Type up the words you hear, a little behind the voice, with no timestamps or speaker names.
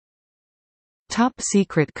Top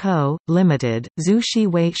Secret Co., Limited, Zushi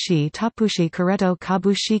Weishi Tapushi Kareto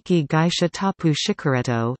Kabushiki Gaisha Tapu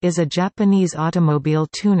Shikareto is a Japanese automobile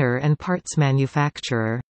tuner and parts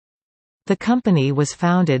manufacturer. The company was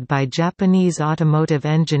founded by Japanese automotive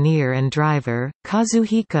engineer and driver,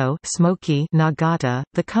 Kazuhiko Smoky Nagata.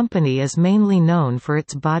 The company is mainly known for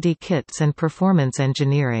its body kits and performance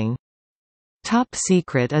engineering. Top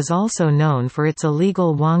Secret is also known for its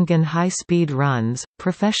illegal Wangan high-speed runs,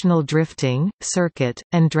 professional drifting, circuit,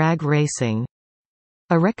 and drag racing.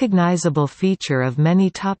 A recognizable feature of many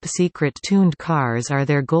Top Secret tuned cars are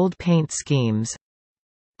their gold paint schemes.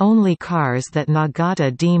 Only cars that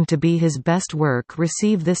Nagata deemed to be his best work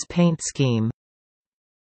receive this paint scheme.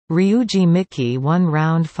 Ryuji Miki won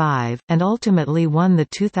Round 5, and ultimately won the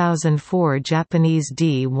 2004 Japanese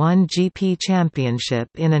D1 GP Championship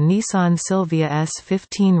in a Nissan Silvia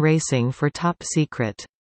S15 racing for Top Secret.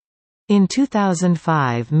 In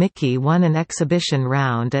 2005 Miki won an exhibition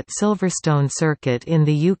round at Silverstone Circuit in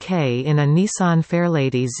the UK in a Nissan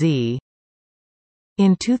Fairlady Z.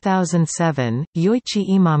 In 2007, Yoichi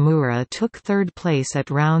Imamura took third place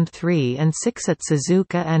at Round 3 and 6 at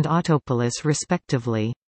Suzuka and Autopolis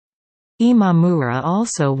respectively. Imamura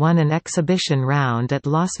also won an exhibition round at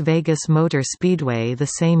Las Vegas Motor Speedway the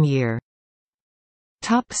same year.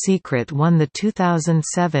 Top Secret won the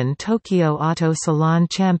 2007 Tokyo Auto Salon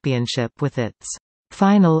Championship with its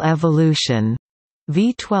Final Evolution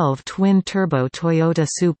V12 twin-turbo Toyota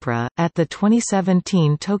Supra. At the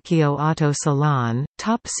 2017 Tokyo Auto Salon,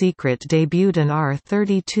 Top Secret debuted an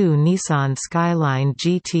R32 Nissan Skyline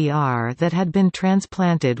GTR that had been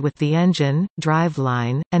transplanted with the engine,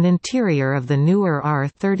 driveline, and interior of the newer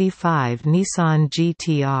R35 Nissan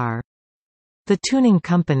GTR. The tuning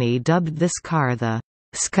company dubbed this car the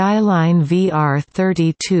Skyline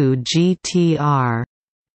VR32 GTR.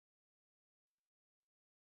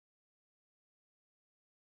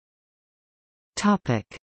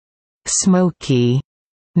 Smoky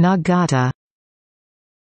Nagata.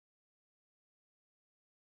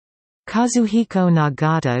 Kazuhiko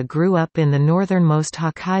Nagata grew up in the northernmost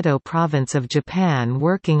Hokkaido province of Japan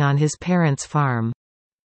working on his parents' farm.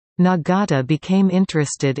 Nagata became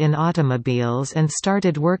interested in automobiles and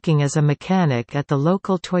started working as a mechanic at the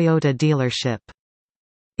local Toyota dealership.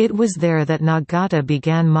 It was there that Nagata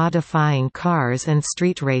began modifying cars and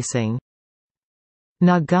street racing.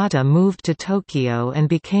 Nagata moved to Tokyo and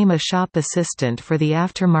became a shop assistant for the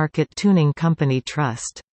aftermarket tuning company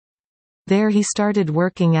Trust. There he started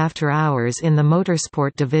working after hours in the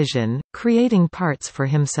motorsport division, creating parts for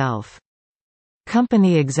himself.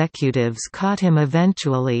 Company executives caught him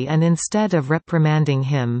eventually and instead of reprimanding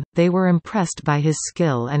him, they were impressed by his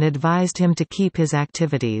skill and advised him to keep his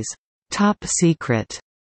activities top secret.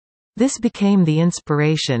 This became the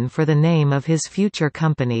inspiration for the name of his future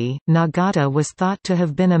company. Nagata was thought to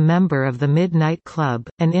have been a member of the Midnight Club,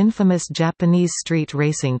 an infamous Japanese street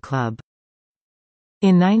racing club.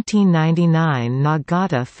 In 1999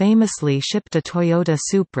 Nagata famously shipped a Toyota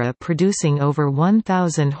Supra producing over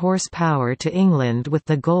 1,000 horsepower to England with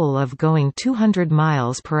the goal of going 200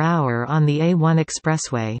 miles per hour on the A1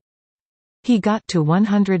 expressway. He got to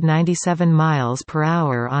 197 miles per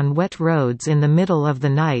hour on wet roads in the middle of the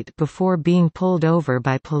night before being pulled over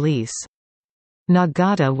by police.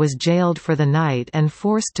 Nagata was jailed for the night and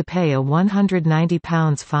forced to pay a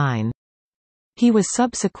 £190 fine. He was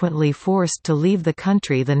subsequently forced to leave the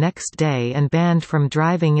country the next day and banned from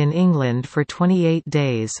driving in England for 28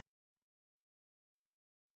 days.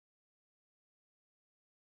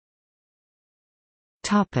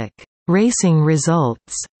 Racing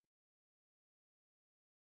results.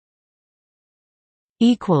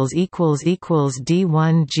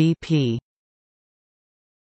 D1 GP